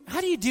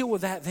you deal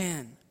with that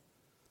then?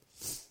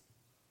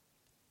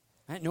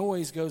 That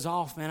noise goes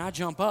off, man. I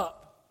jump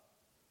up.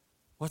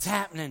 What's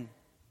happening?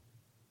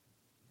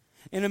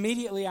 And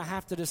immediately I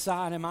have to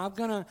decide, am I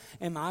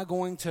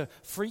going to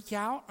freak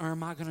out, or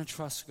am I going to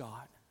trust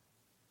God?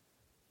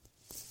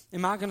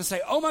 Am I going to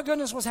say, oh my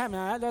goodness, what's happening?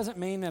 Now, that doesn't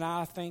mean that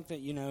I think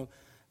that,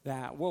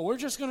 we're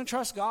just going to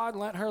trust God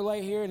and let her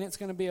lay here and it's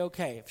going to be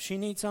okay. If she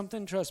needs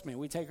something, trust me.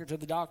 We take her to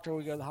the doctor,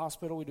 we go to the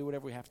hospital, we do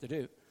whatever we have to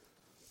do.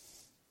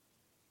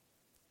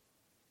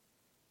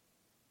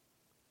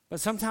 But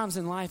sometimes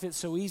in life it's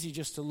so easy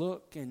just to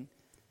look, and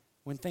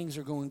when things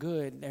are going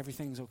good,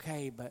 everything's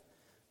okay. But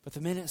the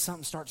minute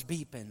something starts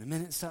beeping, the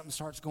minute something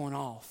starts going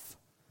off,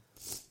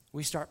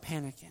 we start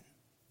panicking.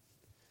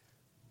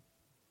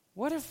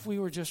 What if we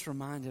were just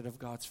reminded of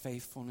God's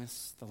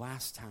faithfulness the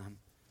last time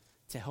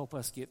to help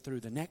us get through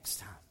the next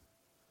time?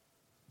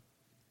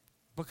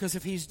 Because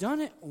if He's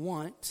done it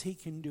once, He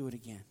can do it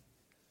again.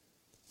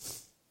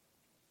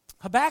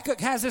 Habakkuk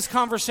has this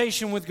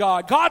conversation with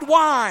God. God,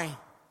 why?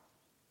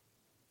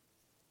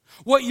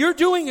 What you're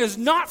doing is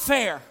not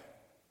fair.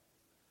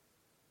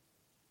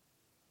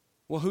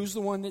 Well, who's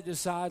the one that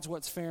decides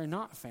what's fair and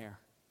not fair?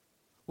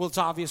 Well, it's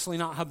obviously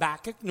not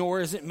Habakkuk,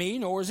 nor is it me,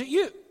 nor is it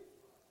you.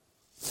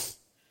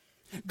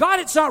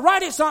 God, it's not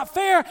right, it's not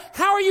fair.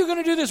 How are you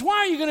going to do this? Why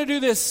are you going to do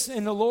this?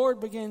 And the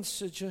Lord begins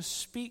to just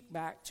speak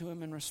back to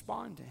him and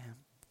respond to him.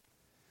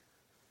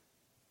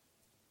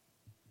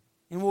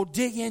 And we'll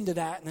dig into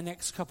that in the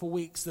next couple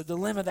weeks, the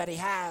dilemma that he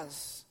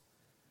has.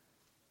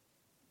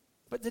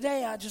 But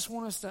today I just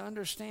want us to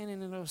understand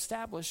and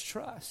establish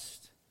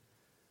trust.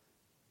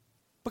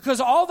 Because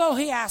although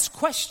he asked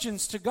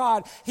questions to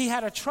God, he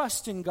had a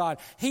trust in God.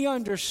 He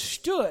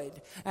understood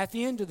at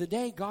the end of the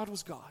day, God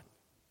was God.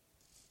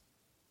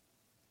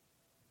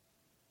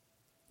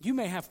 You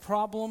may have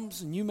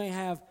problems, and you may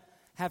have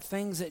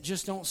things that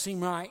just don't seem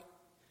right.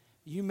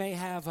 You may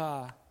have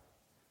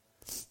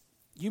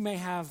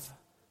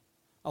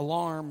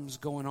alarms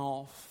going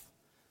off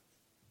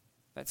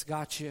that's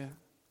got you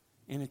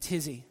in a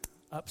tizzy,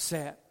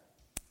 upset.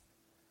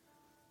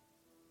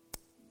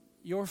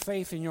 Your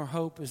faith and your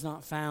hope is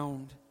not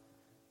found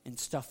in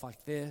stuff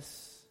like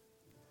this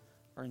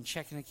or in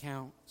checking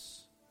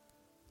accounts.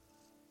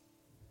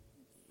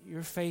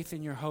 Your faith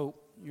and your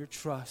hope, your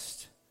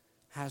trust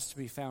has to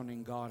be found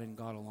in God and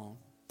God alone.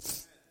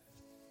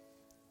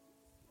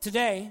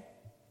 Today,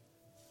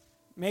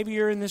 maybe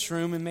you're in this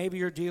room and maybe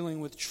you're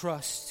dealing with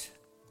trust.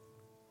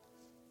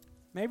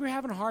 Maybe you're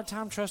having a hard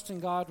time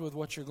trusting God with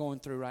what you're going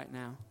through right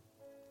now.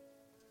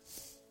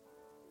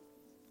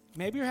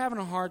 Maybe you're having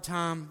a hard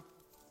time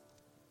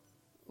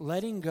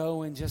letting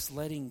go and just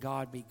letting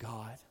God be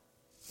God.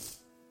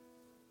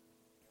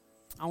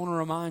 I want to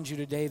remind you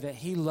today that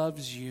He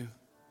loves you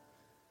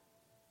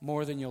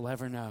more than you'll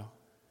ever know.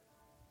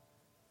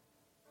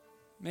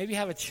 Maybe you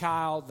have a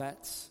child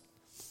that's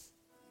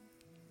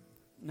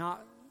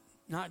not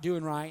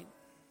doing right.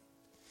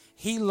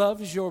 He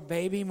loves your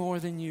baby more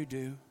than you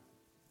do.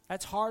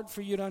 That's hard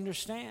for you to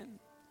understand.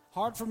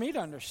 Hard for me to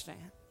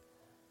understand.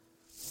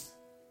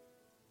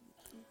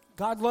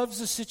 God loves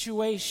the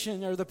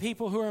situation or the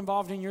people who are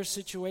involved in your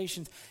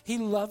situations. He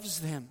loves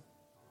them.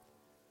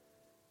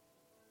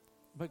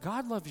 But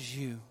God loves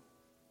you.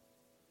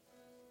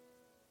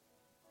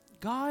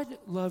 God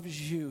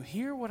loves you.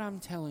 Hear what I'm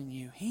telling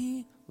you.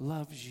 He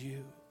loves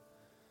you.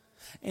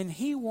 And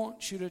He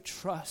wants you to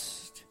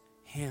trust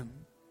Him.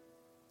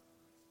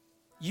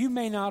 You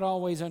may not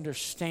always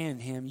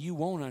understand Him. You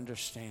won't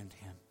understand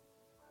Him.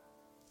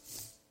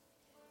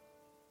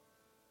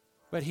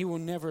 But He will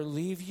never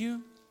leave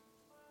you,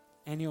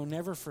 and He'll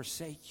never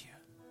forsake you.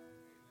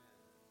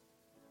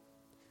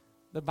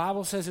 The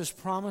Bible says His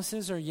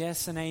promises are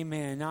yes and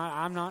amen.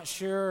 I'm not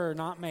sure or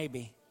not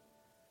maybe.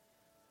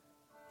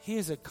 He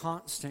is a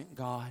constant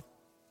God.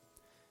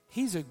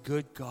 He's a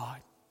good God.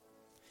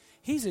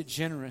 He's a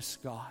generous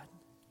God.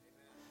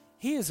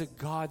 He is a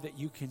God that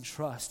you can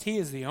trust. He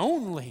is the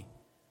only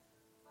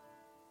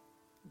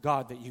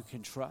God that you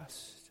can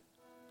trust.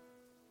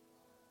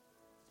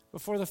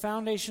 Before the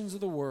foundations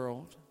of the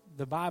world,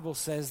 the Bible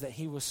says that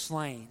He was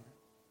slain.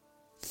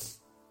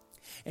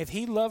 If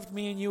He loved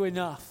me and you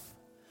enough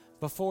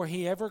before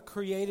He ever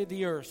created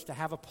the earth to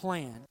have a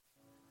plan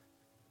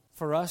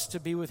for us to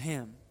be with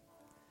Him,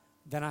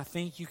 then I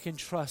think you can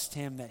trust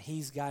Him that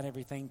He's got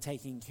everything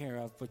taken care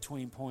of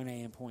between point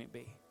A and point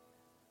B.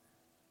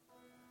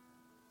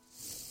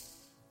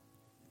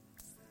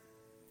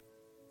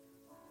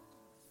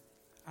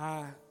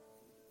 I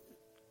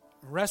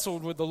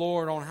wrestled with the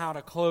Lord on how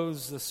to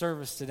close the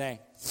service today.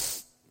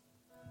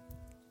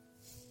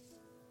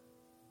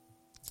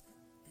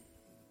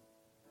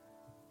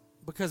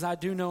 Because I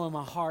do know in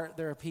my heart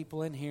there are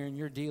people in here and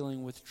you're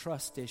dealing with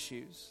trust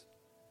issues.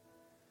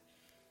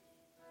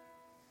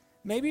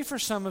 Maybe for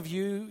some of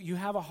you, you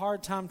have a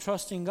hard time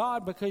trusting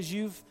God because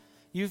you've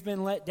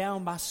been let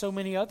down by so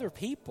many other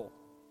people.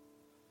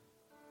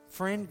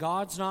 Friend,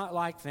 God's not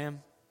like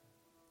them.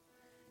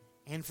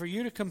 And for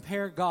you to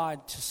compare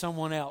God to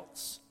someone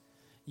else,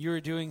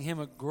 you're doing Him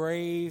a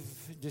grave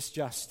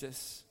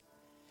disjustice.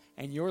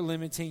 And you're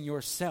limiting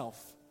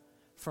yourself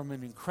from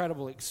an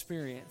incredible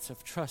experience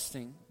of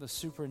trusting the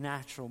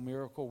supernatural,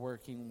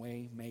 miracle-working,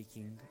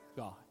 way-making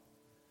God.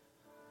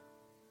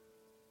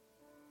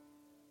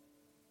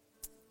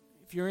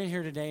 If you're in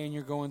here today and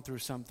you're going through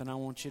something, I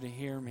want you to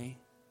hear me.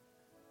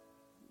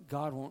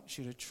 God wants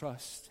you to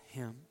trust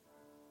Him.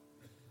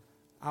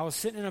 I was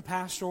sitting in a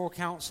pastoral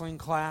counseling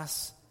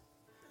class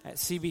at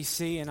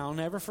CBC, and I'll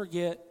never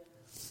forget,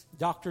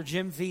 Dr.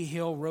 Jim V.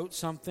 Hill wrote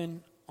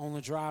something on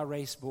the dry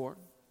erase board.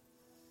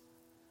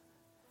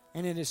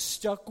 And it has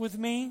stuck with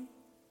me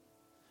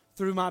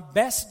through my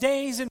best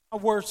days and my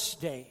worst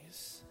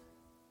days.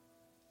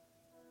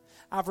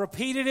 I've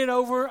repeated it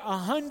over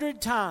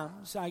 100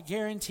 times. I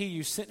guarantee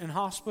you, sitting in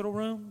hospital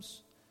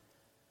rooms,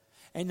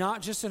 and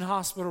not just in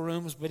hospital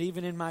rooms, but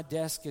even in my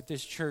desk at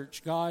this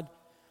church. God,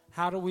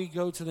 how do we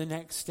go to the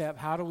next step?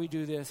 How do we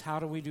do this? How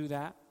do we do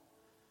that?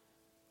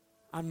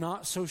 I'm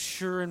not so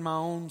sure in my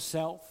own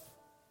self.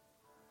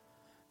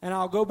 And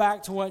I'll go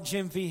back to what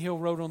Jim V. Hill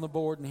wrote on the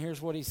board, and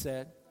here's what he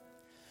said.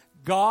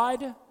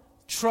 God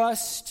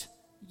trusts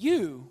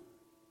you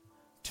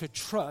to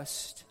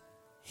trust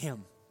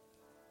Him.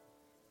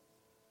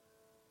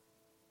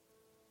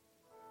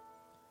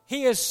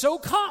 He is so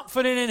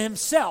confident in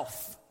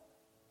Himself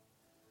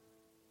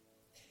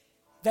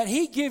that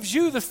He gives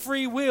you the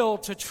free will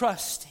to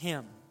trust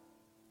Him.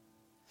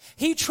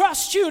 He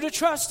trusts you to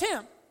trust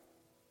Him.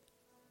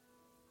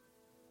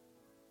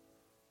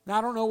 Now,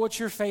 I don't know what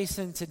you're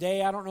facing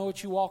today. I don't know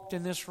what you walked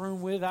in this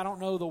room with. I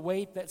don't know the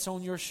weight that's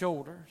on your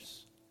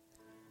shoulders.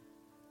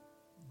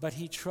 But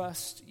He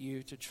trusts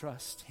you to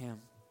trust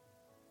Him.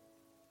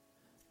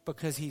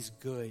 Because He's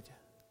good.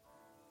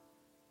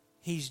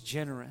 He's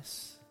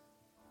generous.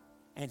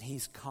 And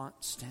He's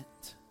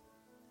constant.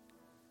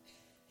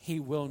 He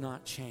will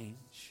not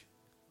change.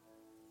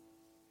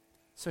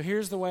 So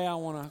here's the way I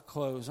want to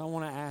close. I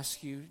want to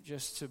ask you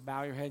just to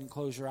bow your head and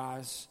close your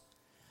eyes.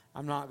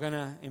 I'm not going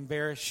to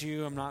embarrass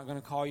you. I'm not going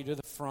to call you to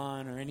the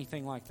front or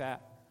anything like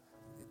that.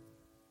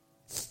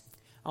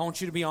 I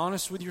want you to be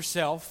honest with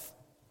yourself.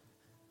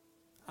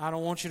 I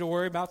don't want you to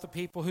worry about the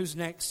people who's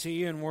next to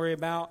you and worry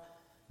about,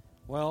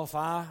 well, if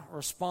I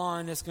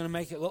respond, it's going to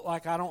make it look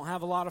like I don't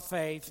have a lot of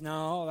faith.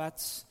 No,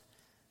 that's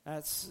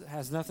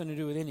has nothing to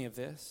do with any of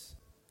this.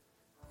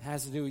 It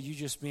has to do with you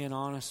just being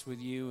honest with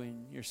you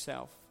and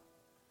yourself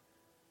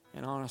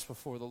and honest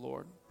before the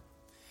Lord.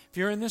 If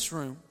you're in this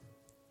room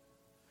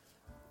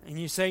and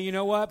you say, you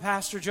know what,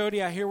 Pastor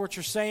Jody, I hear what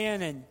you're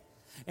saying,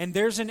 and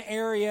there's an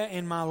area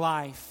in my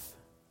life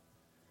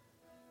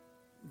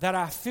that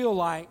I feel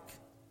like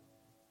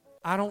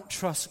I don't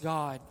trust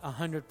God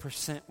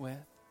 100% with.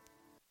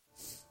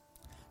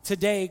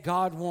 Today,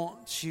 God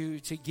wants you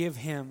to give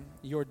Him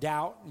your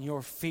doubt and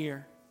your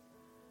fear.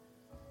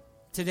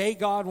 Today,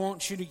 God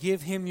wants you to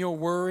give Him your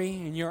worry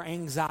and your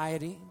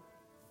anxiety.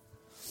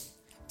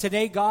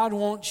 Today, God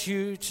wants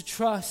you to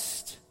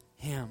trust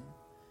Him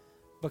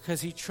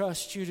because He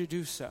trusts you to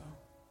do so.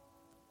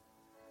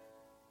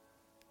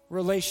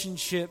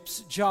 Relationships,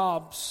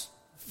 jobs,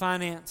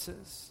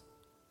 finances,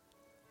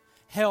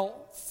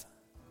 health.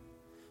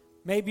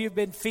 Maybe you've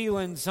been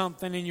feeling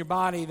something in your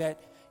body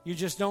that you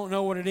just don't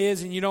know what it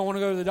is and you don't want to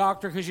go to the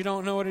doctor because you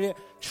don't know what it is.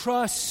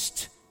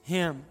 Trust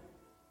Him.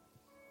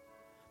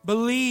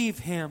 Believe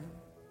Him.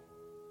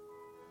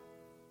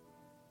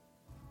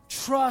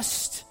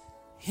 Trust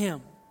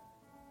Him.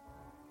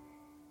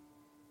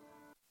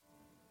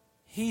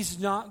 He's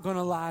not going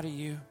to lie to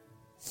you.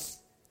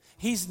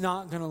 He's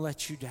not going to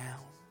let you down.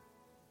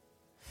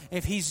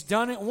 If He's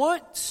done it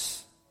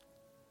once,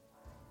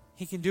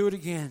 He can do it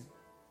again.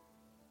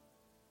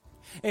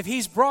 If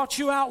He's brought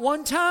you out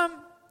one time,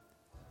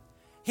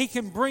 He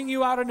can bring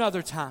you out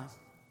another time.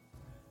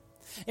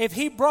 If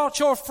He brought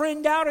your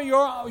friend out or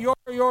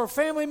your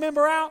family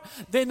member out,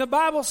 then the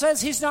Bible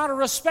says He's not a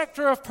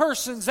respecter of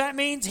persons. That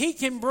means He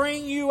can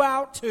bring you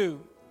out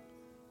too.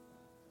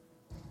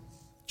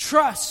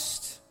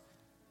 Trust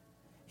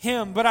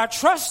Him. But I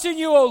trust in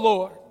you, O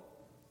Lord.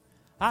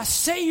 I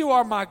say you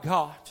are my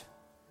God.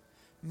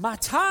 My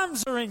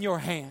times are in your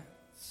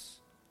hands.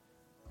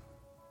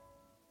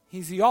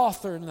 He's the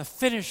author and the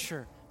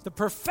finisher, the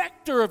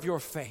perfecter of your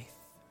faith.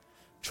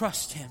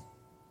 Trust Him.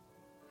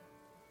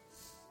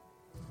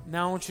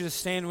 Now I want you to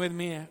stand with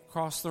me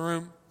across the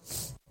room.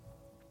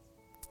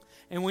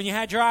 And when you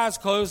had your eyes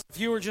closed, if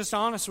you were just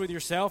honest with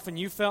yourself and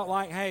you felt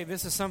like, hey,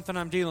 this is something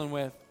I'm dealing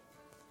with,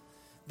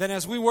 then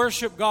as we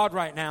worship God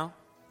right now,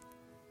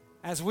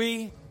 as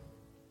we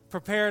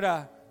prepare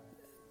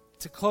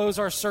to close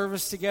our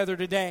service together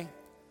today,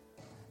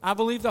 I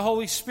believe the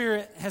Holy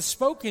Spirit has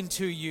spoken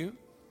to you,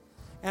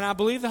 and I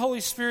believe the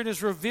Holy Spirit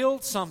has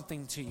revealed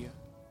something to you.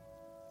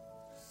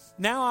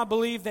 Now I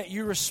believe that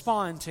you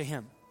respond to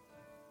Him.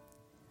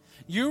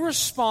 You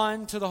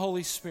respond to the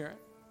Holy Spirit.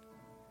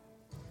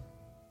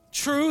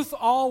 Truth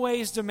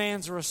always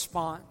demands a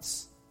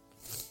response.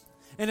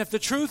 And if the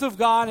truth of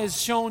God has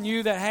shown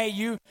you that, hey,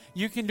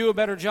 you can do a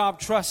better job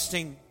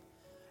trusting,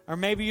 or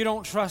maybe you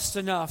don't trust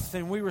enough,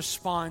 then we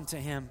respond to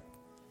Him.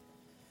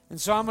 And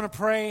so I'm going to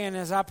pray, and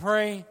as I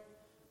pray,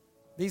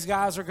 these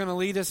guys are going to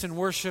lead us in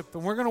worship.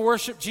 And we're going to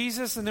worship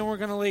Jesus, and then we're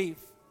going to leave.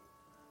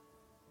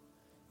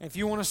 If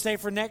you want to stay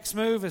for next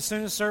move, as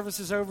soon as service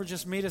is over,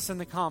 just meet us in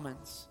the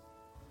comments.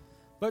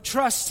 But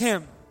trust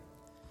Him,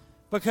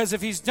 because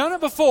if He's done it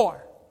before,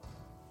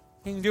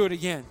 He can do it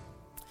again.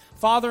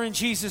 Father, in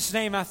Jesus'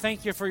 name, I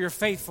thank You for Your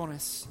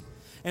faithfulness.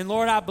 And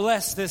Lord, I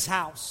bless this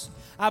house.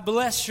 I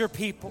bless Your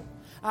people.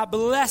 I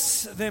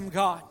bless them,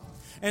 God.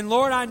 And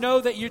Lord, I know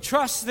that You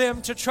trust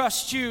them to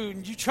trust You,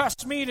 and You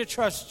trust me to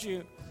trust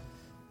You.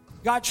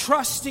 God,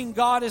 trusting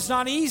God is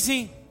not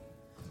easy,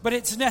 but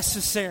it's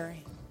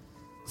necessary.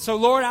 So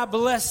Lord, I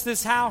bless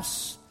this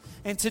house.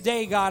 And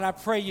today, God, I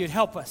pray You'd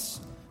help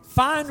us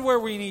find where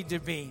we need to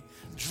be,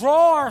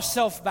 draw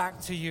ourselves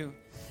back to You,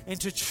 and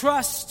to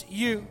trust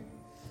You.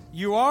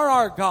 You are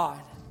our God,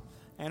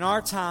 and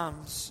our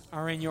times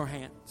are in Your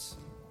hands.